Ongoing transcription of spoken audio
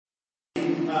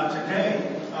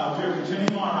Today, we're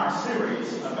continuing on our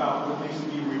series about what it means to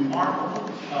be remarkable,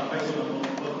 based on the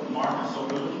book of Mark. And so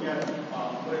we're looking at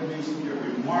what it means to be a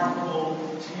remarkable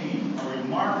team,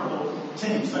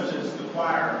 such as the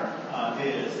choir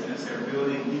is, and it's their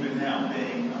ability, even now,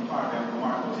 being a part of that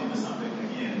remarkable team is something,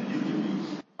 again, you can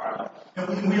be part of.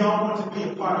 And we all want to be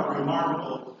a part of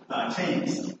remarkable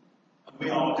teams. We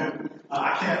all do.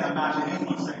 I can't imagine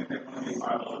anyone saying they want to be a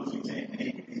part of a losing team.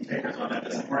 Any takers on that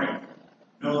this morning?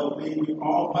 No, we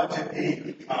all want to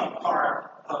be part of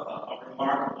a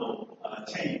remarkable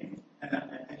team.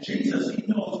 And Jesus, he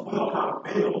knows well how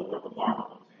to build a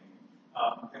remarkable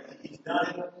team. He's done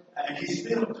it, and he's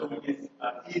still doing it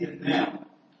even now.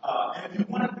 And if you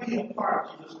want to be a part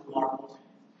of Jesus' remarkable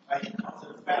team, he calls it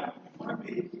a family. If you want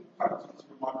to be a part of Jesus'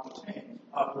 remarkable team,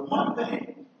 the one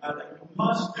thing that you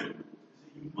must do is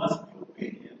that you must be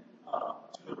obedient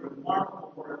to the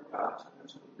remarkable word of God,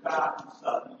 to God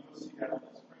himself. And you'll see that on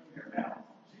the screen here now.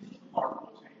 Jesus'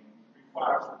 remarkable team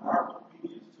requires remarkable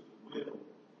obedience to the will of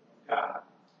God.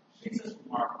 Jesus'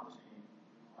 remarkable team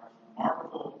requires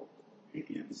remarkable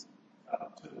obedience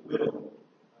to the will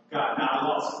of God. Now, I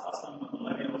lost some of the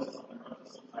millennials and some of the girls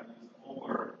sometimes use the whole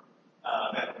word.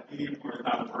 That obedient word is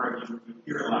not a word you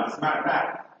hear a lot. As a matter of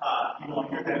fact, you won't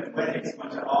hear that in weddings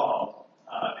much at all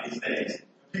these days.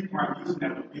 People aren't using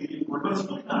that obedient word, but it's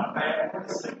really not a bad word.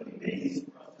 It simply means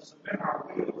for us to submit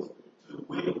our wills to the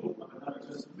will of another,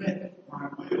 to submit my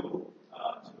will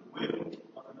to the will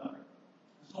of another.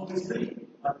 And so we see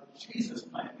Jesus'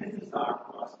 plan, his desire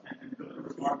for us, and build a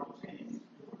remarkable team.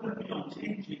 If we're going to be on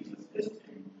Team Jesus, this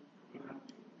team, we're going to have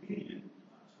to be obedient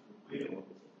to the will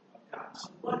of God. So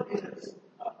what is the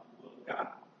will of God?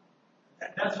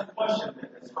 That's a question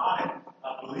that has haunted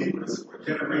believers for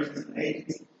generations and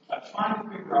ages, trying to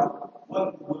figure out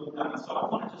what the will of God is. So I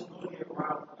want to just go here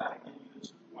right off the bat and give you the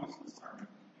 2 points of the sermon,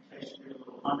 in case you get a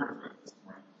little hungry for it this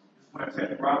morning. Just want to tell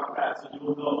you right off the bat so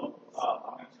you'll know I'm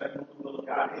going to tell you what the will of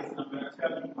God is, and I'm going to tell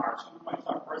you our 2 points.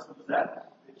 Our first one is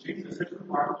that Jesus is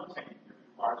remarkable team. It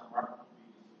requires remarkable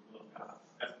obedience to the will of God.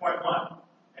 That's point one.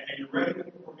 And you're ready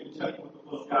for me to tell you what the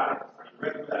will of God is. Are you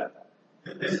ready for that?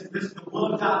 This is the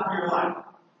will of God for your life.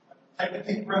 Take a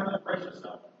deep breath and brace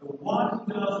yourself. The one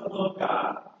who does the will of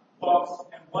God walks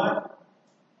in what?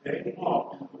 They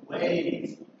walk in the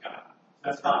ways of God.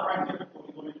 Let's stop right there before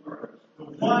we go any further. The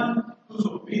one who's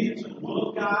obedient to the will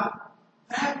of God,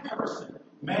 that person,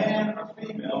 man or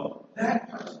female,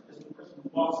 that person is the person who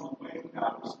walks in the ways of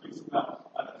God, who speaks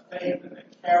about the faith and the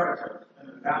character and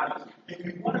the values. If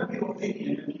you want to be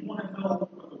obedient, if you want to know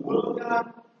what the will of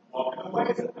God, walk in the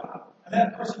ways of God. And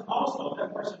that person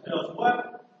does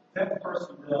what? That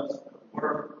person does the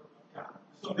word of God.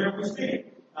 So there we see it.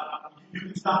 You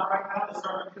can stop right now. The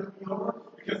sermon could be over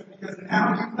because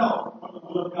now you know what the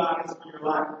will of God is for your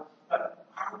life. But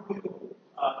our will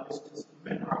is to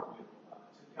submit our will to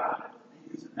God and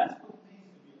obedience, and that's what it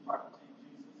means to be a part of Team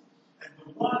Jesus. And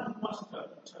the one who wants to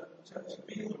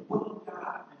be in the will of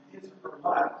God in his or her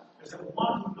life is the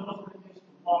one who knows what it means to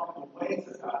walk in the ways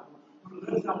of God, who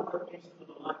lives out what it means to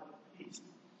live a life of peace,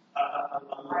 a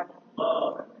life of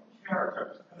love and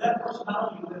character. And that person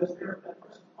not only lives there, but that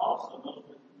person also knows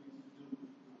what it means to do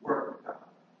the word of God.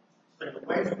 Say the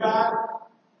ways of God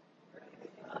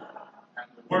and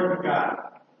the word of God.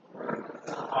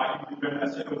 You do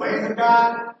better. Say the ways of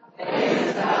God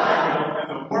and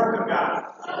the word of God.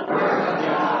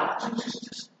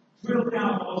 Just drill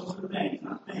down those 2 things, and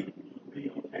I think you'll be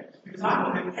okay. Because I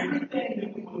know that everything that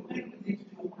we would think we need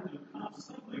to do in order to come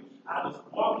simply out of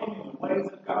walking in the ways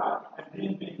of God and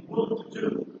then being willing to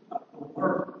do the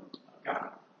word of God.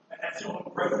 And so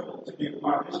I'm grateful to be a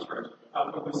part of this church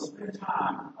where we spend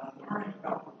time learning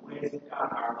about the ways of God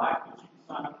in our life. That you can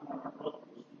sign up for one of our programs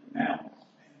even now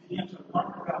and begin to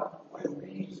learn about what it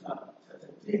means to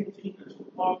dig deeper,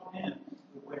 to walk in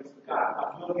the ways of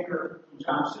God. You'll hear from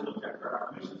John Shittledecker,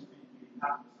 our missions meeting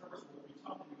after the service, we'll be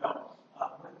talking about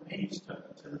what it means to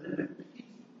live in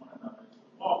peace with one another, to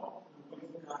walk in the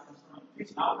ways of God concerning peace.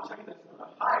 And I will tell you that's one of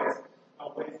the highest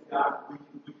ways of God we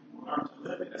can learn to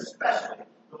live in, especially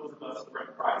those of us who are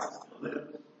in Christ, to live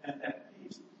in that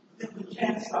peace. But then we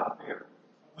can't stop there.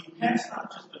 We can't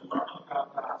stop just in learning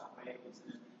about God's ways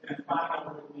and find out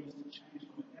what it means to change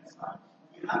from the inside.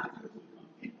 What we have to do is become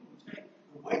people who take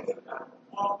the ways of God and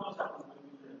walk those out the way we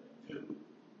live and do the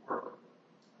work of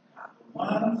God. The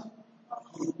ones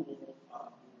who will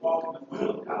walk in the will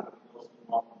of God will be those who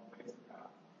walk in the ways of God.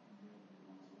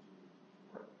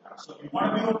 So if you want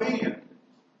to be obedient,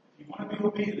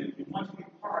 if you want to be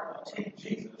part of Team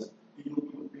Jesus, then you will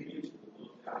be obedient to the will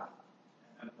of God.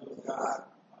 And that will of God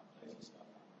places stuff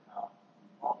out how we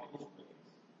walk in his ways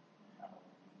and how we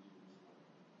do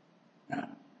his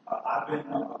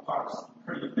been a part of some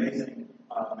pretty amazing,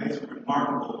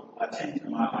 remarkable things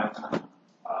in my lifetime.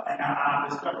 And I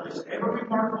discovered this. Every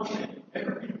remarkable thing I've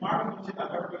ever been part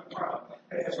of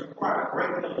has required a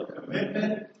great deal of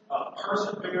commitment,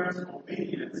 perseverance,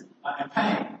 obedience, and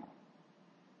pain.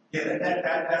 Yeah,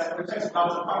 that's what it takes. When I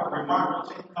was a part of a remarkable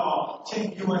team called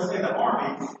Team USA, the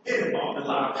Army, it involved a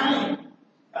lot of pain.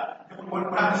 When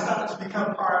I decided to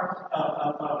become part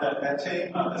of that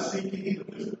team, the CPD, the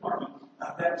police department,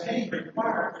 that team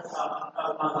required a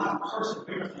lot of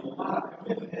perseverance and a lot of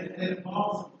commitment. It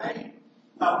involves some pain.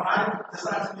 When I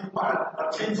decided to be part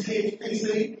of Team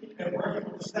CHPC and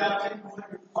working with the staff team, it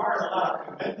requires a lot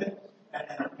of commitment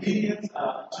and obedience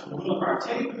to the will of our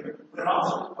team, but it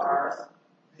also requires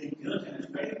being diligent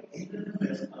and faithful even in the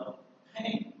midst of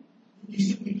pain. You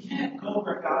see, we can't go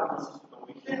where God wants us to go.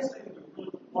 We can't say that we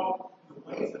really walk in the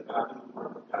ways of God, in the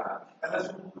Word of God, unless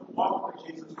we walk where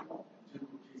Jesus walked and do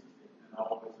what Jesus did, and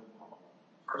always involve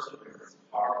perseverance,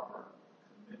 hard work,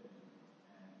 commitment,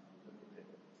 and a little bit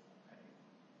of pain.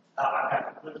 I've had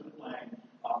the privilege of playing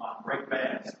on great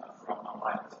bands throughout my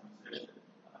life as a musician,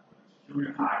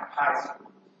 junior high, high school.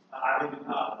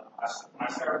 When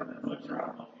I started in the military, I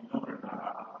don't know if you know it or not,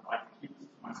 I like to keep this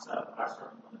to myself, but I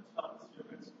started one of the toughest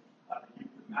students that you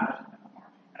could imagine in the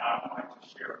Army. And I don't like to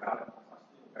share about it because I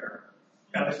still bear.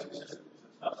 This was just a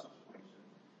tough situation.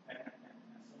 And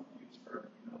some of you have heard,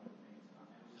 what it means.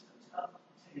 It was just a tough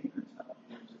team and a tough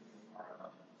unit to be a part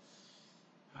of.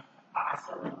 I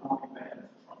started in the Army band as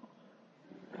a trumpet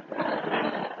player.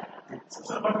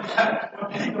 So when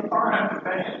being a part of the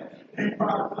band, being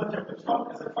part of the military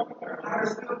trumpet as a trumpet player, I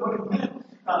understood what it meant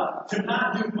to not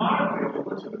do my will,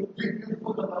 but to do the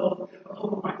will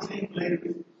of my team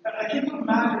leaders. Can you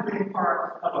imagine being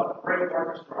part of a great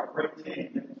orchestra, a great team?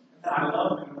 And I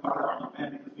love being part of our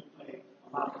band because we played a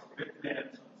lot of great band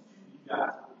songs. You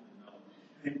guys will know.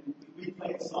 And we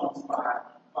played songs by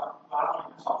I don't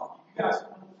even talk. You guys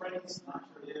know who Frank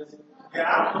Sinatra is? Yeah, I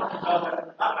don't know if you know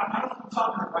that. I don't know if I'm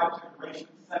talking to the right generation,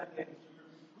 second generation.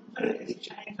 We played these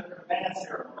change of command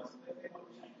ceremonies. They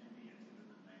wouldn't change me into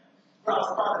the command. But I was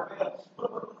part of that. But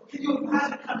can you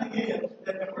imagine coming in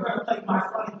and we're going to play My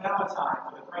Funny Valentine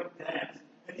for the great dance,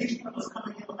 and each one of us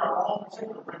coming in with our own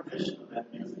particular rendition of that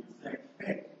music and saying,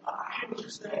 hey, I hear what you're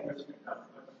saying, Mr.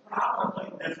 Cuthbert, but I want to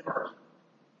play this version.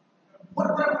 What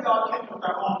if we all came with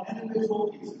our own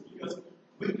individual pieces because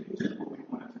we could do what we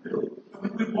wanted to do?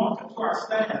 And we walked into our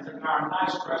stands in our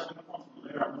nice dress uniforms, we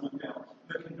laid our music down.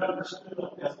 The conductor stood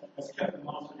up as Kevin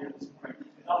Monson did this morning,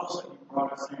 and all of a sudden he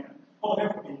brought us in. Oh, there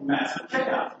would be massive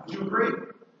chaos. Would you agree?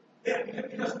 Yeah,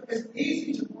 because it's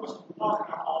easy for us to walk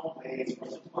in our own ways, for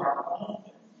us to do our own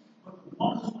thing. But the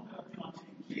one who's going to be on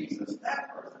Team Jesus,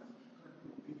 that person is going to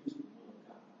be obedient to the will of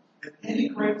God. And any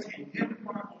great team, every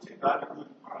wonderful team that I've been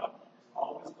part of, is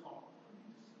always called for me to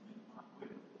submit my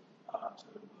will to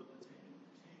the will of the team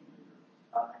leader,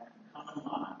 and come in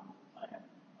line plan.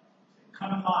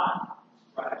 Come in line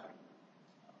strategy.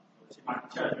 I can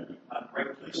tell you great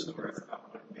police stories about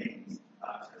what it means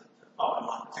to follow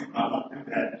along. I won't do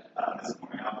that this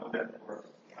morning. I'll do that for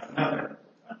another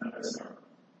sermon.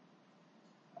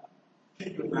 Can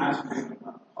you imagine being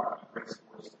part of a great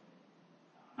sports team?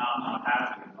 I'm not an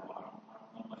athlete, though. I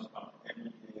don't know much about the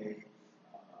NBA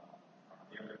or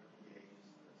the other PAs,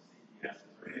 the CBS,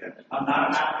 or any of that. I'm not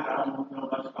an athlete. I don't know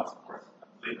much about sports,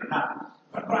 believe it or not.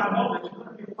 But I know that you're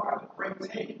going to be a part of a great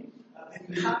team.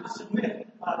 And you have to submit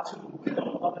to the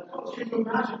will of the coach. Can you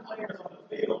imagine players on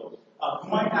the field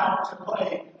going out to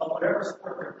play whatever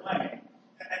sport they're playing,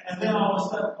 and then all of a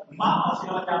sudden, mama's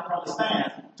yelling out from the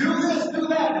stands, do this, do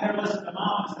that, and they're listening to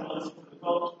mom instead of listening to the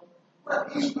coach? What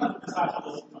if each one decides to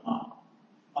listen to mom?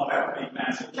 Oh, that would be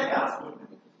massive chaos,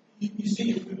 wouldn't it? You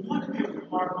see, if we want to be a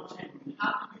remarkable team, we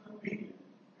have to be obedient.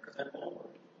 There's that whole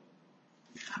word.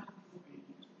 We have to be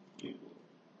obedient to the will of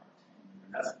our team.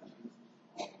 And that's what Jesus is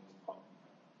always talking about.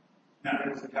 Now,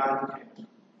 there was a guy who came to me.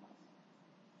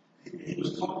 He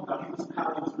was talking about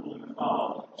how he was willing to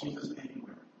follow Jesus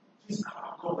anywhere. Jesus said,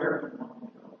 I'll go wherever you want me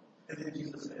to go. And then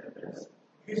Jesus said this.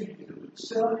 Here's what you do.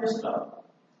 Sell your stuff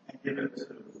and give it to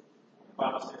the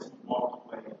Bible says he walked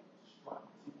away struck.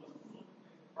 He wasn't looking at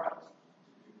the price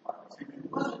to be part of the team.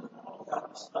 It wasn't all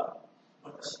about the stuff.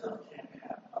 But the stuff can't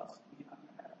have us. We have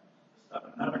to have the stuff.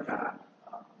 Another guy,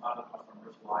 a lot of us from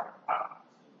Rich Liar.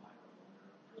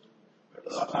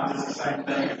 Sometimes it's the same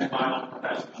thing as my own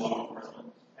profession, law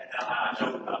enforcement. And I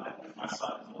joke about that because my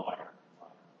son is a lawyer.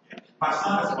 Yeah. My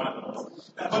son is one of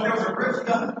those. But there was a rich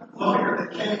young lawyer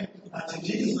that came to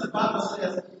Jesus. The Bible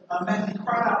says, man, he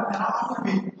cried out, man, I want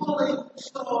to be fully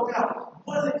sold out.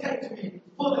 What does it take to be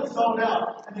fully sold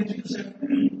out? And then Jesus said,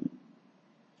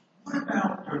 what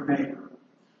about your neighbor?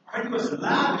 Are you as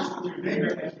lavish with your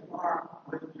neighbor as you are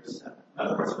with yourself? In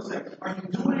other words, he would say, are you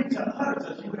doing to others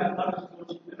as you would have others do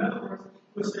to you? In other words, he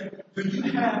would say, do you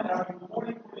have, are you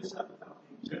hoarding for yourself without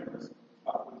being generous with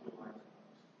your life?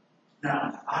 Now,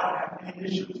 I don't have any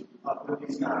issues with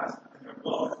these guys and their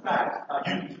wealth. In fact, you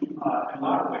can do, in a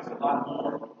lot of ways, a lot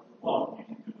more with wealth you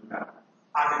can do with that.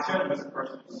 I can tell you as a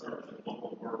person who serves a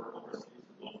local worker overseas,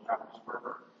 a local outreach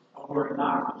worker, were it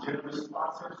not for generous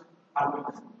sponsors, I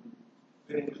wouldn't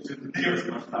be able to do near as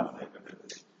much stuff as they could do.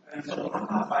 And so I'm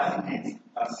not by any means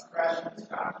scratching this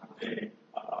guy for being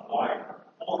a lawyer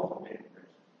or for being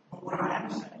rich. But what I am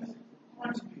saying is if we're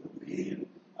going to be obedient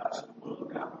to the will of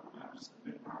God, we're going to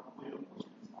submit our will, which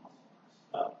means also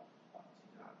our stuff, to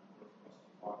God in order for us to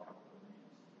walk out what it means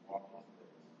to walk in the ways to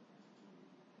do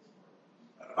His word.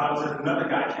 The Bible says another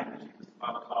guy came to Jesus. The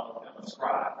Bible called him a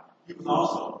scribe. He was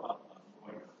also a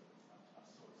lawyer.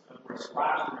 So there were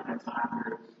scribes during that time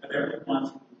period, and they were the ones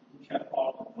who kept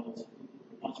all the notes, who were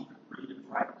the ones who could read and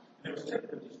write. And there was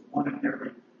typically just one in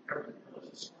every village.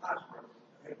 The scribes were,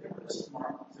 they were the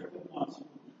smart ones. They were the ones who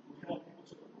held people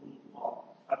to the rule of law.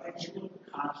 They drew up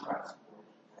the contracts for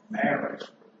marriage,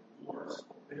 for divorce,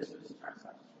 for business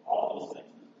transactions, for all those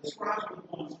things. The scribes were the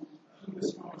ones who were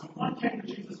smart ones. One came to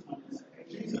Jesus one day and said, hey,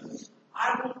 Jesus,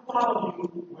 I will follow you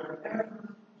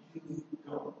wherever you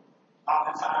go.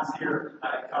 Oftentimes here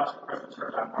at Couch Present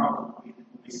Church, I probably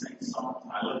will be singing songs.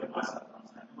 I look at myself and I'm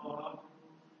saying, Lord,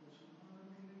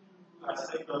 I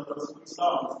sing those sweet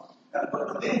songs.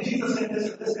 But then Jesus said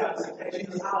this guy said, hey,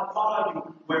 Jesus, I'll follow you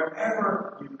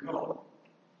wherever you go.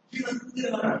 Jesus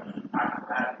didn't let him. I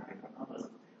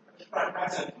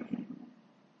said,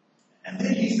 and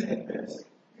then he said this.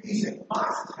 He said,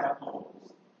 foxes have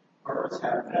holes, birds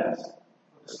have nests,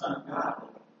 but the Son of God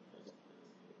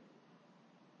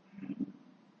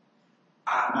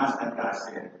I'm not that guy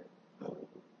said.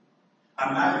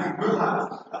 I'm not even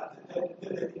realizing that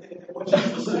what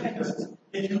Jesus was saying is,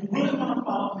 if you really want to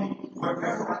follow me,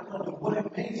 wherever I go, what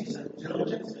it means is that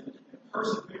diligence and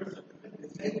perseverance and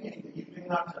commitment, taking that you may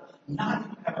not even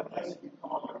have a place that you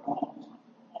call your home.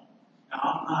 Now,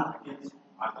 I'm not against home.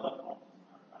 I love home.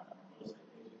 I'm a real estate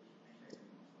agent.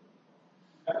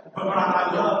 But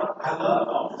I love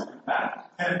homes, in fact.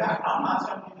 And in fact, I'm not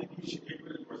telling you that you should get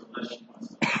rid of yours unless you want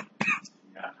something.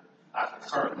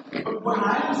 But what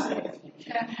I am saying is you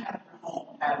can't have your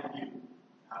home having you.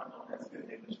 I don't know if that's good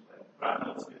English, but I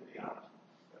know it's good theology.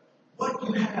 What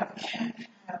you have can't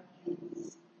have you.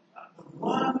 The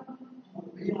one who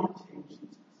will be on Team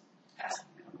Jesus has to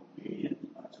become obedient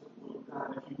to the will of God.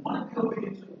 If you want to be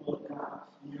obedient to the will of God,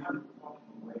 you have to walk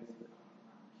in the ways of God,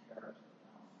 around character,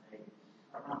 around faith,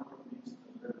 around what it means to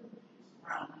live in peace,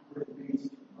 around what it means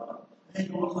to love. And then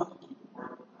you also have to do the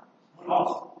work of God.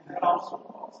 And that also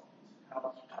involves how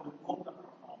we open up our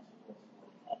homes to those who are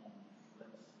homeless.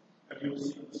 If you'll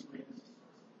see on the screen, this is an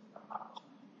opportunity here at our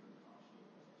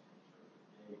church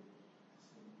today.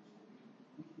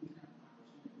 We have an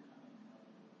opportunity to come in and help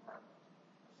with the heart of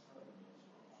serving those who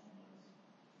are homeless.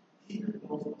 Even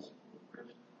those of us who are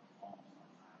rich in our homes are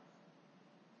not.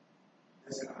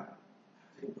 This guy, I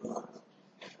didn't realize what Jesus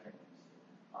was saying. He said,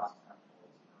 lots of times, birds have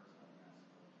nests, but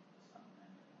the Son of Man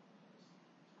has no place.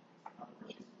 In other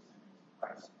words, Jesus was saying to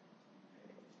Christ,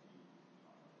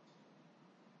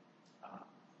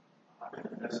 I've been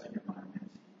investing in my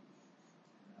mentee,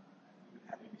 and we've been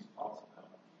having these talks about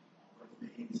what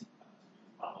it means to be a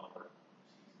follower of Jesus.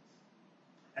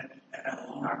 And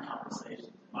along our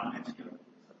conversations, my mentee is up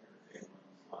here today on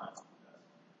the slides because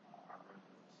our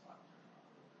regular slide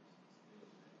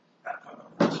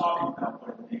we're talking about what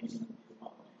it means to be a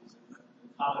follower of Jesus. And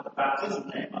the topic of baptism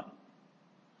came up.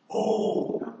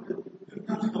 Oh, it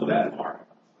doesn't go that far,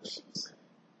 what she was saying.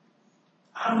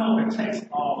 I don't know if it takes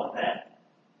all of that.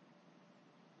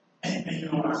 And you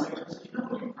know what I say? I said, you know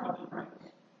what, you're probably right.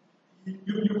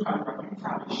 You're probably right. You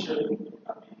probably should be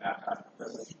baptized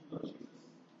because you know Jesus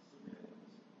submitted and was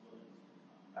willing to be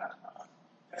baptized.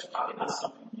 That's probably not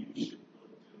something you should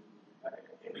really do.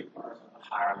 It requires a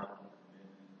higher level of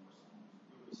commitment or someone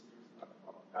who's really serious about the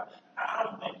love of God. I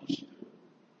don't think you should do it.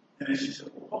 And then she said,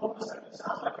 well, hold on a second. It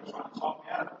sounds like you're trying to talk me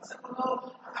out of it. I said, well,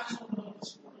 no, I just want to know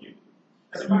this for you.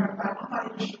 As a matter of fact, I'm not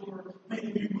even sure,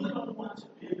 maybe if you really don't want to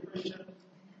be a Christian,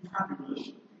 you probably really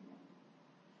should be one.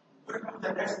 What about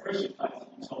that expiration class that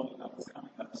you told me that was coming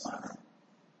up this summer?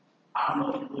 I don't know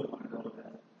if you really want to go with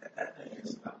that. That thing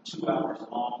is about 2 hours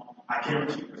long. I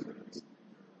guarantee there's going to be some things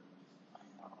that are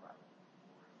not right.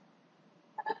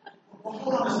 Well,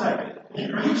 hold on a second.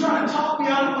 Are you trying to talk me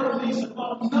out of what it means to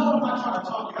follow? No, I'm not trying to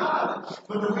talk you out of it.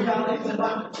 But the reality is that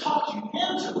I can talk you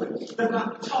into it. That I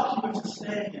can talk you into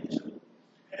staying into it.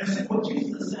 And see what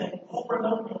Jesus is saying over and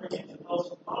over again to those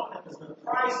who follow him is the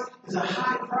price is a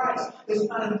high price. It's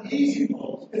not an easy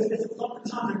road. It's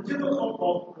oftentimes a difficult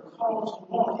road we're called to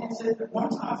walk. He said at one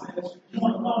time, you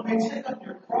want to follow me, take up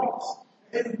your cross.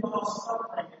 It involves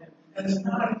suffering, and it's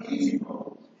not an easy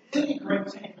road. Any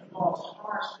great change involves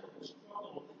hardship and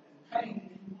struggle and pain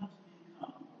if you want to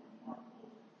become a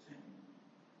remarkable change.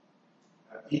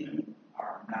 Even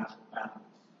our natural boundaries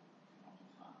can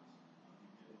oftentimes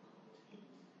be difficult to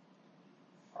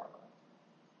hard.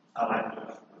 I like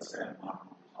what Sam Martin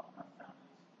was talking about boundaries.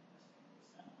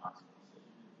 Sam Martin said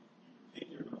you can pick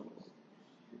your nose.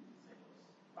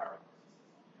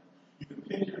 You can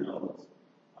pick your nose.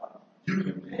 You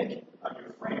can pick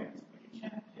your friends, but you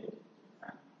can't pick your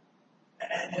family.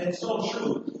 And it's so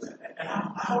true. And I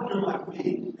hope you're like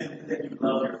me and that you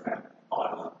love your family. Oh,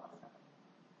 I love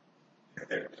my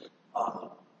family. I don't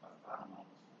know.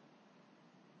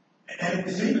 And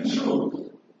it's even true.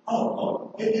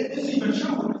 It's even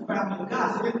true with the family of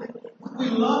God. We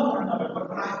love one another,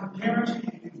 but I can guarantee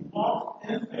you, if you walk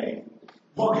in faith,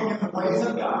 walking in the ways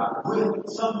of God with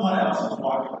someone else who's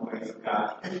walking in the ways of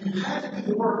God, if you had to do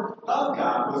the work of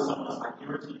God with someone else, I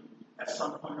guarantee you, at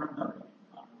some point or another, you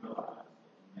come to realize that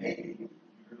maybe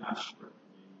you're not sure.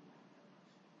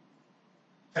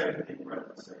 Take a deep breath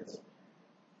and say it's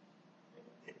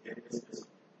okay.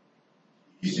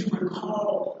 You see, we're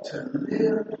called to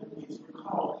live in peace. We're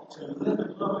called to live in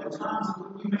love. At times,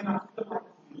 we may not feel like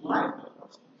we like the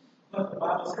person, but the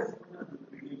Bible says if we're going to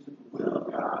be to the will of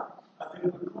God, I think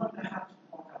we're going to have to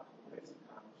walk out the ways of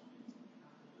God, which means we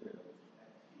have to live at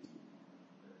peace.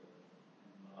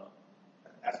 In love.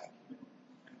 That's the commitment.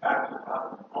 In fact, the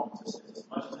Bible in Romans says, as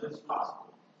much as it is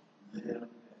possible, live at peace.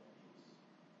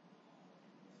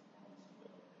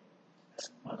 As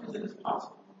much as it is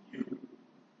possible, you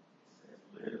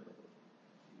live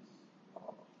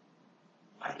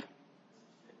life.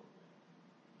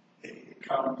 It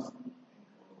comes and goes.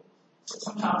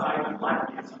 Sometimes I even like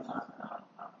it, sometimes not.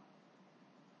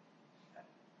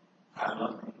 I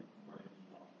love it more than you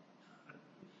know.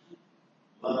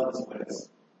 Love is what it's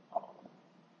all about.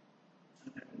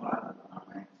 And the Bible, our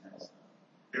main text,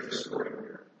 there's a story here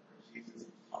where Jesus is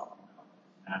talking about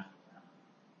his natural family.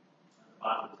 The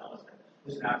Bible tells us that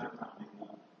his natural family,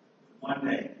 one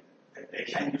day, they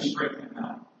came to straighten him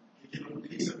out, to give him a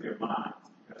piece of their minds,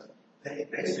 because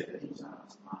they said that he was out of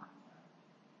his mind.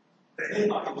 They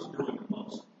thought he was doing the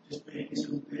most, just being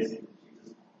too busy with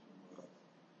Jesus.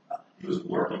 He was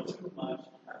working too much,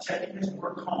 taking his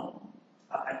work home.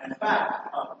 And in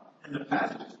fact, in the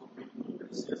passages we're reading,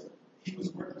 it says he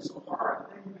was working so hard that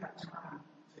they didn't have time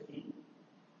to eat.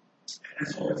 And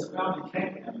so his family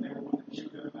came to him, and they were wanting to chew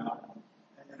him out.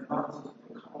 And the Bible says that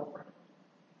they called for him.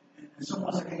 And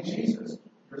someone said, hey, Jesus,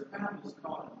 your family is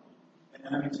calling you. And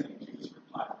let me tell you, Jesus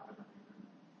replied to them,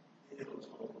 it was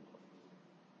totally.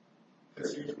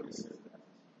 Because here's what he says,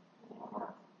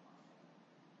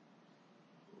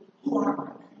 who are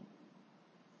my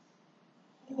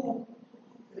people? Who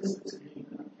is this being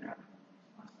that I'm gathering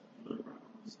myself? You look around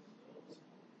and say, those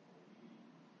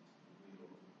who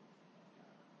will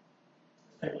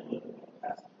Let's take a look at that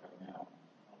passage right now.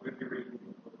 We're going to be reading the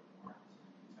book of Mark in the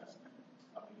New Testament.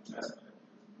 The New Testament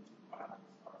is the Bible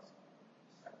starts the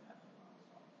second half of the Bible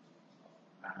starts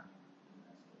Matthew, and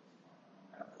that's what Mark.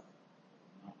 I don't have a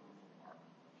number for Mark.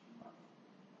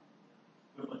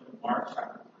 We'll look at Mark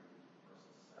chapter 3,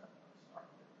 verses 7. Start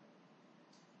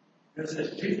there. It says,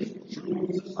 Jesus drew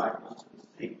his disciples to the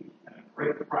sea, and a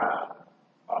great crowd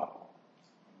followed.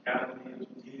 From Galilee and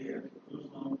Judea to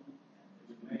Jerusalem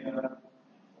and Idumea, and from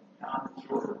beyond the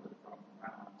Jordan, from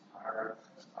around Tyre and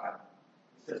Sidon.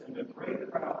 It says, when the great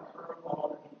crowd heard all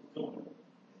that he was doing, they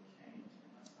came. And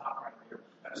let's stop right there.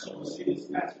 So we see this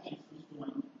passage, Jesus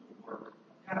doing the work of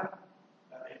God.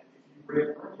 If you read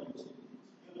earlier, you see that he was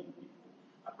healing people.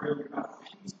 I really about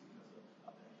peace because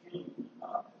of the healing that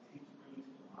he was bringing to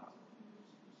the lives of individuals.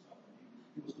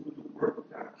 He was doing the work of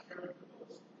God, caring for those who were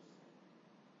sick.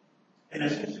 And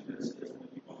as interesting as this, when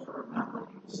people heard not what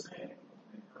he was saying, but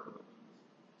they heard what he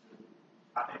was doing.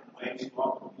 I think way too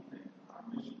often we think our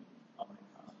mission when it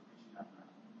comes to reaching out to our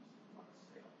communities is to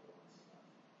stay up for us.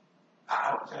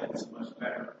 I would tell you it's much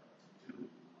better to do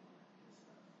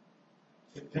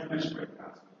to demonstrate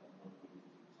God's will than what we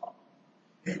talk.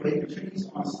 Anyway, he continues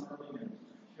on serving and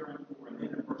caring for, and then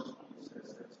in verse 20 it says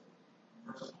this.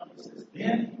 Verse 20 says,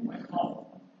 then he went home,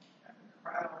 and the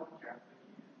crowd gathered again,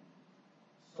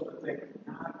 so that they could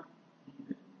not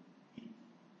even eat.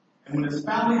 And when his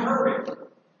family heard it,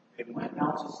 they went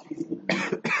out to seize him.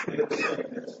 They were saying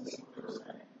this is what they were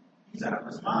saying. He's out of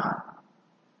his mind.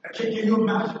 Can you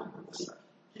imagine this?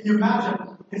 Can you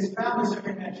imagine his family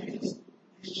saying, man, Jesus,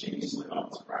 his cheese slid off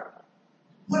his cracker.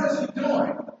 What is he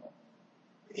doing?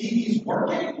 He's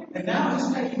working, and now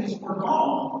he's taking his work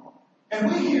home. And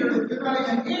we hear that they're not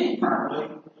even eating properly.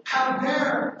 How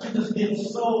dare Jesus get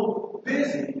so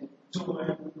busy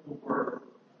doing the work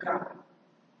of God?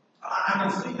 I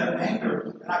can see the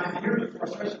anger, and I can hear the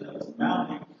frustration that is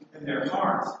mounting in their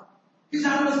hearts. He's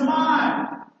out of his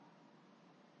mind.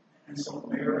 And so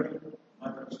Mary,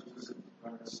 mother of Jesus, and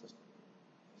brother and sister,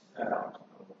 set out to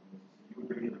go. You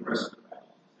would read the rest of the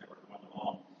passage as they were going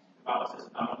along. The Bible says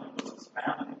not only was his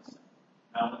family saved,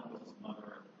 not only was his mother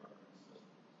and brother and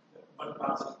sister, but the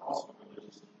Bible says also the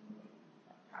religious community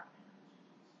happening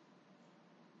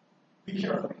in Jesus. Be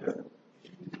careful, because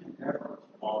if you endeavor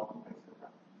to walk in the ways of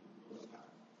God, you will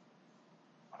not.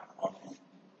 By walking in the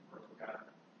work of God,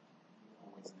 you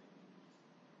always make it.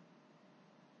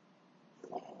 You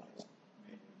always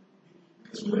make it.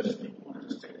 Because religious people want to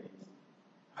just take it easy.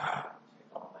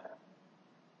 Take all that.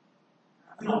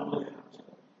 We don't really have to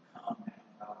calm down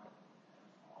about it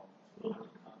at all. We don't have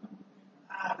to calm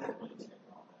down. They really take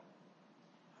all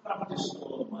that. How about we just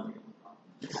stole the money?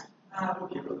 We'll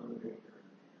give it a little bit here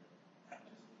and there.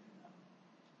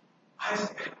 I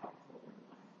say,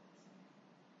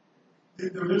 the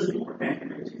religious people were angry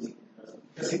at Jesus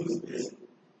because he was busy.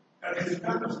 Because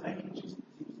God was thanking Jesus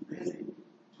because he was busy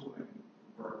doing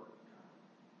the work of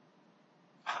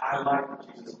God. I like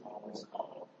that Jesus always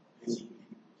called busy people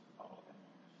to follow him.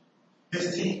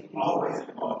 His team always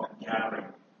involved in gathering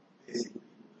busy people.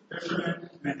 The fishermen,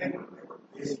 man, they were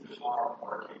busy,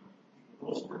 hard-working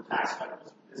people. Those were tax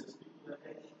collectors and business people that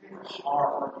they were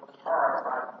hard-working,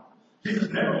 hard-driving. Jesus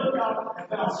never looked out and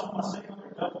found someone sitting on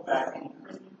their duffel bag eating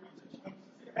Krispy Kremes and Twinkies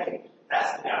and said, hey,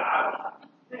 that's the guy I want.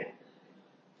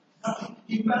 No,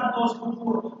 he found those who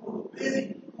were busy,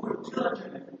 who were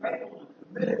diligent and faithful and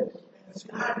committed. And see,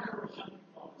 I encourage young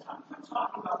people all the time. Quit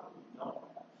talking about what you don't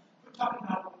have. Quit talking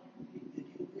about what you need. And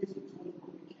get busy doing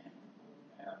what you can and what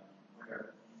you have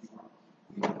where you are.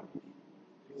 We want to be people who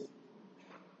are busy doing what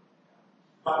you have.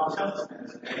 The Bible tells us that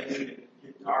as the days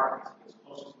get dark, as it gets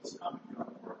closer to its coming, you have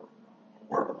to work.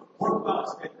 Work while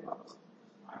it's day, while it's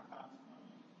my time is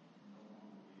coming. No one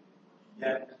will be able to work.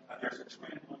 Yet, there's a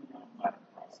trend going around by the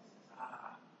process.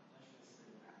 Let's just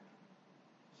sit back.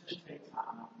 Let's just take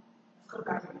time. Let's go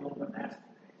back to the old monastic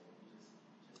days where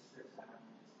we just sit back and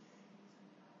just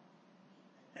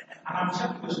gaze. And I'm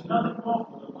telling you, there's nothing wrong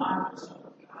with the mind of the Son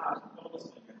of God and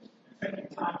focusing and taking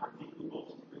time for deep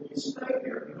devotion. When you stay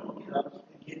here, you don't get up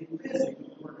and get busy with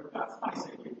the Word of God. Somebody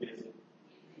say get busy.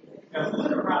 Now,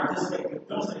 look around this way.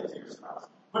 Don't say it to your spouse.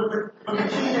 But the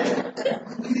key is,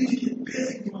 we need to get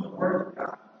busy doing the Word of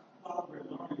God while we're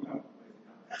learning about the way of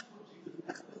God. That's what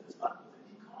his disciples did.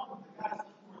 He called them the guys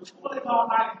who were toiling all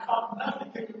night and caught nothing.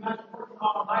 Can you imagine working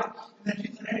all night? And then he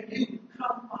said, hey, you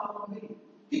come follow me.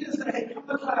 He didn't say, hey, come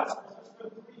to class because I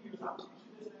spent 3 years I'll teach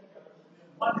you this, that, and then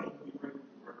one day you'll be ready to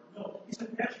work. No, he said,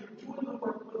 as you're doing the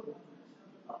work with me,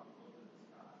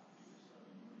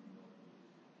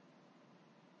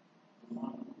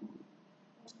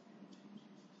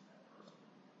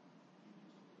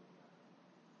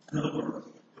 in other words,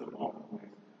 he'll walk away.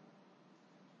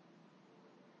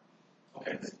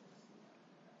 Okay,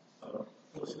 so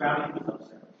it's about even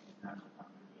upset.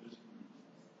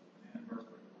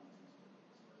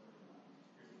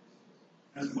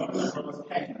 And his mother and brothers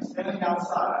came and standing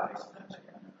outside, they sent to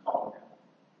him and called him.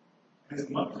 And his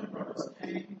mother and brothers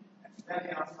came and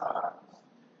standing outside, they sent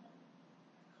to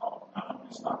him and called him. Now, I'm going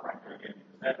to stop right there again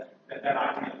because that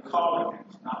idea of calling him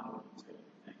is not what we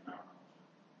typically think in our culture.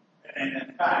 And in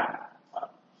fact,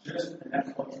 just in that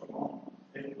culture alone,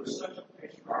 it was such a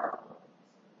patriarchal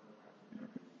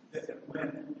that when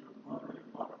your mother and your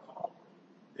father called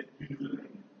you, that you knew that they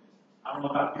did this. I don't know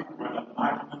about people growing up in my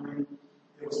community.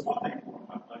 It was one thing for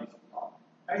my buddies to call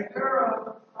me. Hey,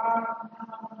 girl, I'm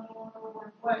over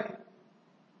to play.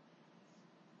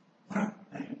 One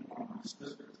thing for my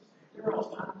sisters. Hey, girls,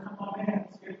 time to come on in.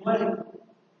 It's getting late.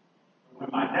 But when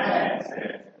my dad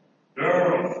said,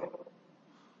 girls,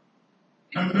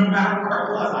 no matter where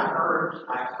it was,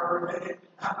 I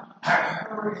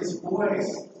heard his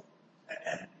voice.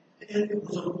 And it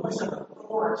was a voice of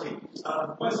authority,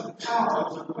 a voice of power, it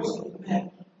was a voice that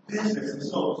meant business. And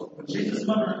so when Jesus'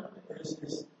 mother and his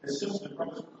sister and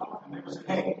brothers were calling him, they were saying,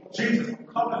 hey, Jesus, I'm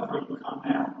calling for you to come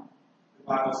now. The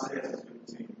Bible says, as we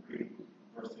continue to read,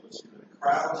 verse 32, the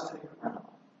crowd was sitting around.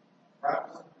 The crowd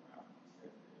was sitting around.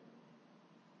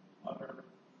 Mother.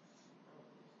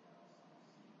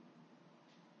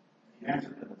 He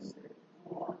answered them and said,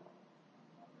 who are you?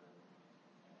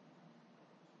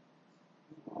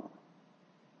 Who are you?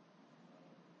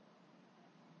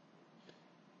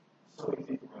 so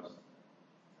easy for us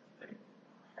to think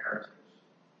our heritage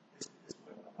is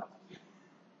what allows us to be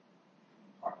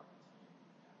part of it.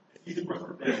 It's easy for us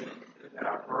to think that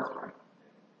our birthright,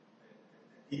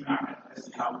 that even our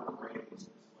ethnicity, how we were raised, is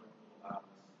what will allow us to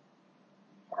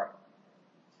be part of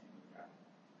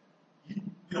the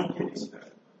kingdom of God. You don't get these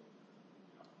special.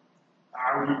 I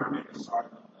remember being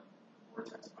started on the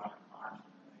Vortex by Conjure, and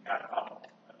they got it out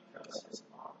because his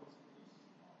father was a police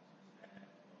officer, his dad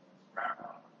was his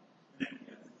grandfather, and then he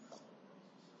had a couple of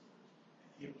brothers and sisters.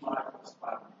 And he applied for the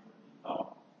spot and he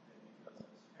thought that because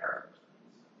of his heritage, he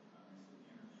was going to come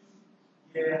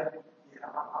into the interview.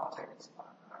 I'll take the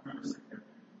spot. I remember sitting there.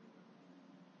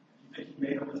 You think he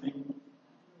made everything?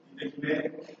 You think he made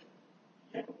it?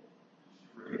 Yeah,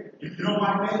 sure did. You know why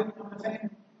he made it on the team?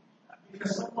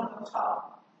 Because someone on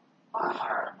top, I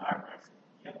hired my record.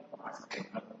 Yep, I said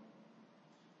nothing.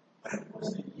 But it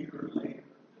wasn't a year later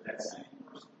that that same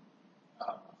person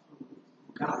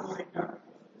who got what he got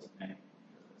because of his name,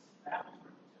 because of his family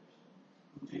reputation,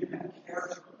 who didn't have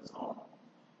character of his own,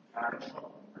 got in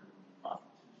trouble for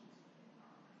prostitution.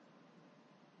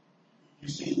 You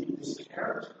see, his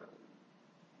character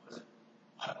wasn't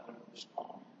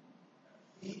strong.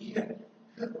 He had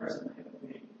a good resume of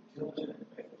being diligent and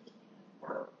faithful.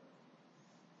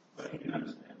 But he can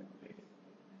understand the faith.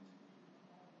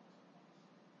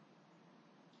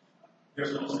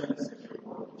 There's no sense that your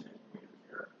work will take away your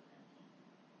character.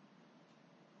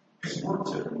 His work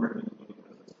took away because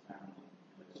of his family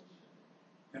relationship.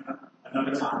 And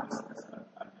another time,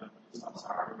 I'm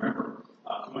sorry, I remember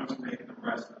going to make the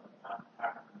rest of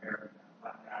African American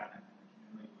black guy in the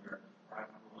community where I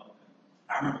grew up.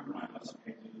 And I remember going up to say,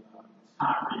 it's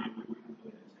time for you, we can go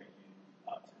ahead and take you to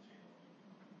jail.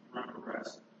 You remember the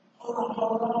rest? Hold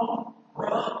on,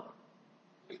 brother.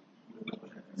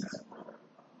 That's brother.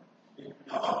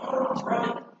 Hold on,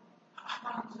 brother. I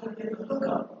thought I was going to get the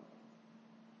hookup.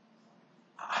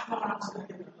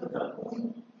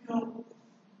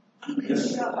 I'd be a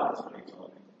sellout, is what he told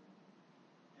me.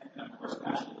 And of course,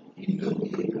 naturally, he knew he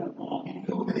had done wrong. He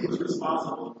knew that he was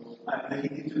responsible, that he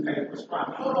needed to pay for his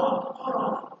crime. Hold on,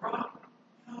 brother.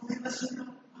 Listen,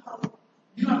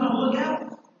 you're not going to look at it.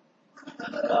 We're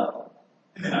going to look up.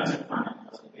 And then I took mine. I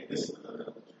was like, hey, this is the look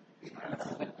up.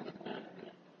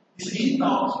 You see, he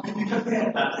thought, because they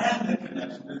had an ethnic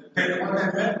connection, that what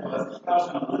that meant was, I was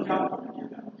going to look out for them and give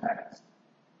them a pass.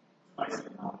 Somebody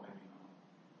said, no,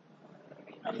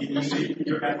 maybe not. You see,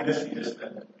 your ethnicity is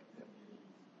that.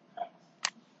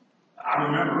 I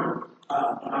remember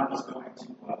when I was going to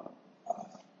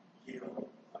Yale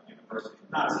University,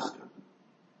 not as a student.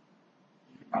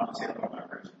 You can probably tell about my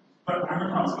version. But I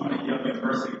remember I was going to Yale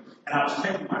University, and I was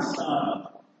taking my son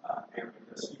there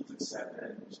because he was accepted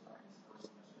and he was starting his first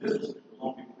semester. This was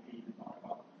long before he even thought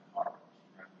about Harvard. He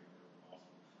graduated also.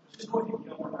 But just going to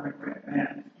Yale one night,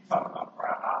 man, you talk about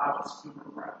proud. I was super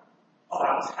proud. Oh,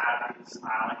 I was happy and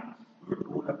smiling. We were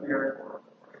going up there for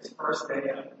his first day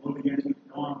of moving into the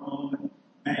dorm room.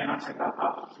 And man, I tell you, I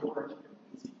was George and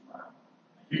easy proud.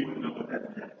 You wouldn't know what that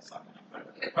meant.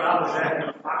 But I was at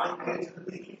him, finally made it to the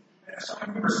meeting. And so I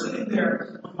remember sitting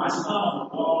there with my son on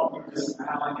the wall. We were just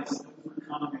smiling and stuff were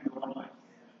coming and going like,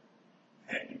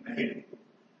 yeah, man, you made it. You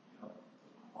know,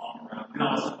 long around. And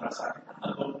all of a sudden I said,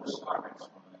 I'm going to go for Starbucks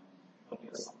one day. Go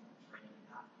get something to drink.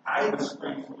 I even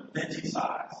sprang from a venti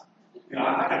size. You know,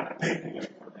 I got a big boy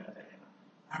for that day.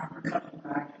 I remember coming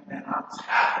back and man, I was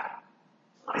happy.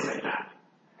 Somebody say happy.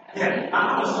 Yeah,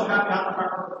 I was so happy I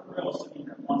heard the girl singing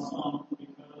that one song because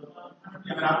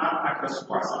I could have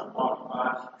swore I saw her walking by.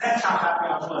 That's how happy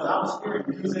I was. I was hearing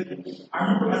music. And I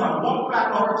remember as I walked back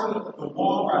over to the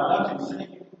wall where I left him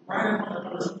singing, right in front of the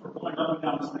doors were going up and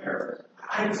down the stairs.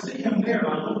 I could see him there, and I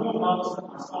looked over and all of a sudden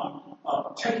I saw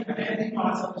him taking a handy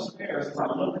box up the stairs as I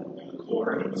looked through the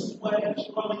corridor. He was sweating and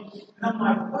struggling. And I'm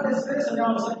like, what is this? And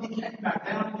all of a sudden he came back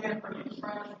down again, bringing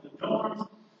trash from the dorms.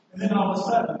 And then all of a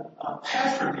sudden,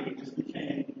 Pastor D just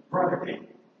became Brother D.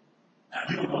 Now,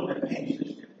 you don't know what that means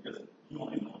just yet because you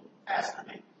only know Pastor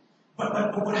D.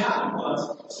 But what happened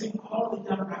was, see, all the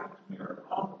young African Americans,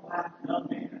 all the black young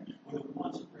men were the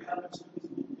ones who were helping students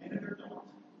move into their dorms,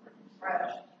 bringing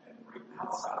trash, and bringing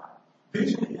outside.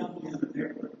 Eventually, young men in the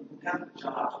neighborhood who got the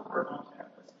job to work on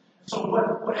campus. So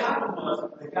what happened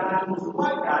was, the guy who was the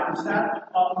white guy who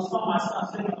saw my son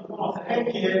sitting on the wall said,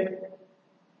 hey, kid,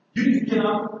 you need to get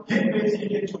up, get busy, and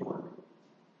get to work.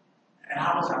 And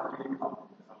I was happy to get up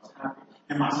because I was happy.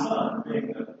 And my son, being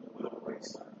the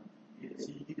well-raised son he is,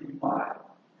 he replied,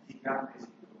 he got busy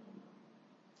doing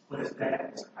work. But his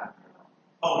dad was happy.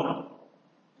 Oh, no.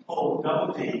 Oh,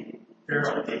 double D,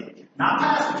 Pharaoh D. Not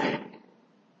Pastor D.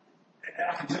 And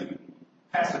I can tell you,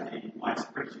 Pastor D likes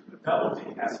preaching, but Double D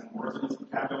has some words in its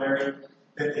vocabulary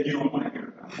that you don't want to hear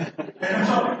about. And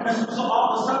so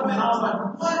all of a sudden, man, I was like,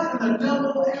 what in the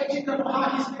double H double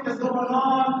hockey stick is going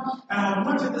on? And I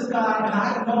went to this guy, and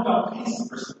I didn't know about peace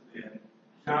for then.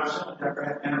 God showed never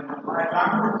had entered my life.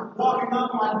 I remember walking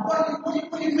up, like,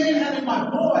 what do you mean having my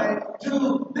boy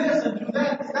do this and do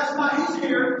that? That's why he's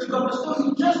here to go to school.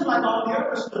 He's just like all the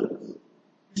other students.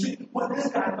 You see, what this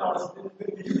guy thought is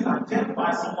that you can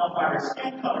identify someone by their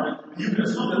skin color, and you can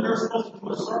assume that they're supposed to do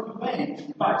a certain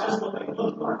thing by just what they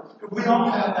look like. We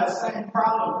all have that same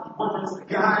problem, whether it's the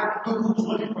guy who's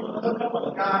looking for the hookup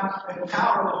or the guy in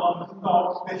power alone who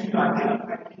thought that you can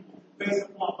identify people based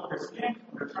upon what their skin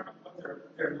color, determine what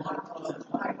their life was in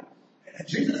life. And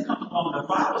Jesus comes along, the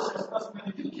Bible says to us,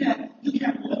 man, you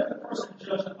can't look at a person and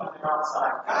judge them by their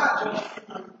outside. God judges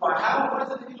people by what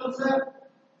is it that he looks at?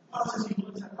 God says he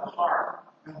looks at the heart,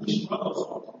 and we struggle so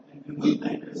often, and we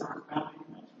think it's our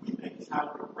family, we think it's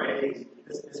how we're raised,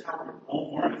 it's how we're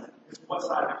born, it's what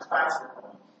side of the tracks we're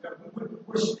on.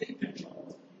 We're steeped in trouble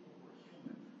as people, we're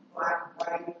human, black,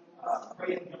 white,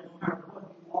 red, no matter what,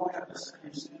 we all have the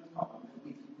same sin problem, and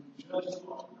we judge so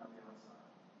often on the outside.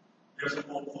 There's an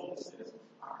old quote that says,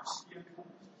 our skin color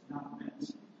is not meant to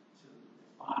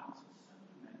define us, it's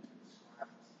simply meant to describe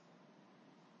us.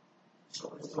 So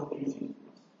it's so easy for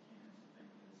us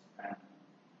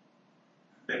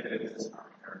that it is our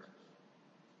heritage.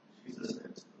 Jesus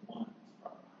says, the one who's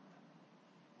part of our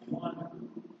family. The one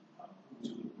who's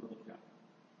to the will of God.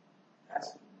 That's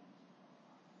the one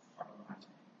who's part of my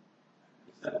team.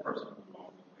 It's that person who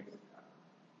belongs to the ways of God.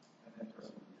 And that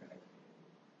person who's dedicated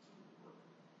to the work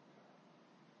of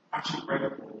God. Aren't you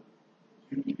grateful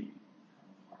that you can become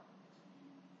part of the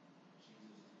team?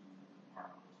 Jesus to become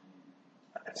part of the team.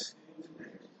 That still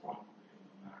today is strong for you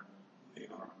no matter who they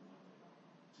are.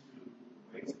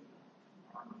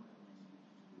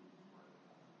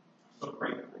 I'm so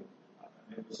grateful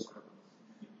that it was sort of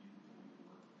many of you doing the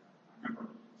work of God. I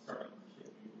remember starting to kid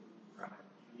you around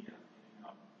India, giving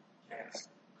out gas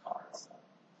cards,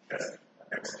 because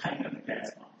there was pain in the gas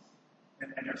pumps,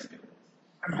 and there still is.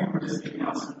 I remember just giving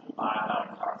out simple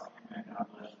 $5 cards, and God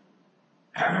bless you.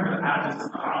 I remember that I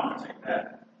just thought, I don't want to take that.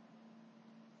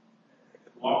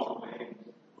 It walked away,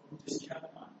 but we just kept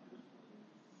on doing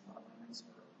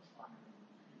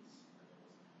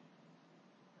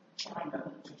trying to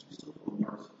just a little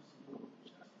mercy, just a little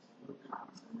justice, a little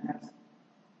kindness, and that's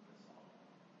all.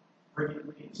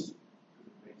 Bringing peace to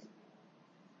the ways of God,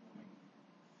 knowing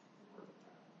the word of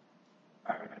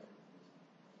God.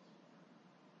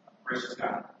 Gracious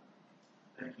God,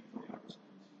 thank you for the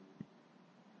opportunity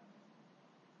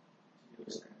to give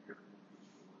us that here and preach your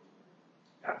word today.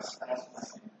 God, that's my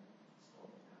sin. So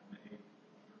God, may your people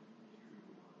hear your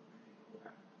word, may they go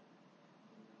back.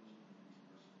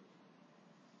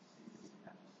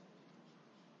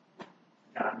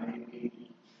 God, may we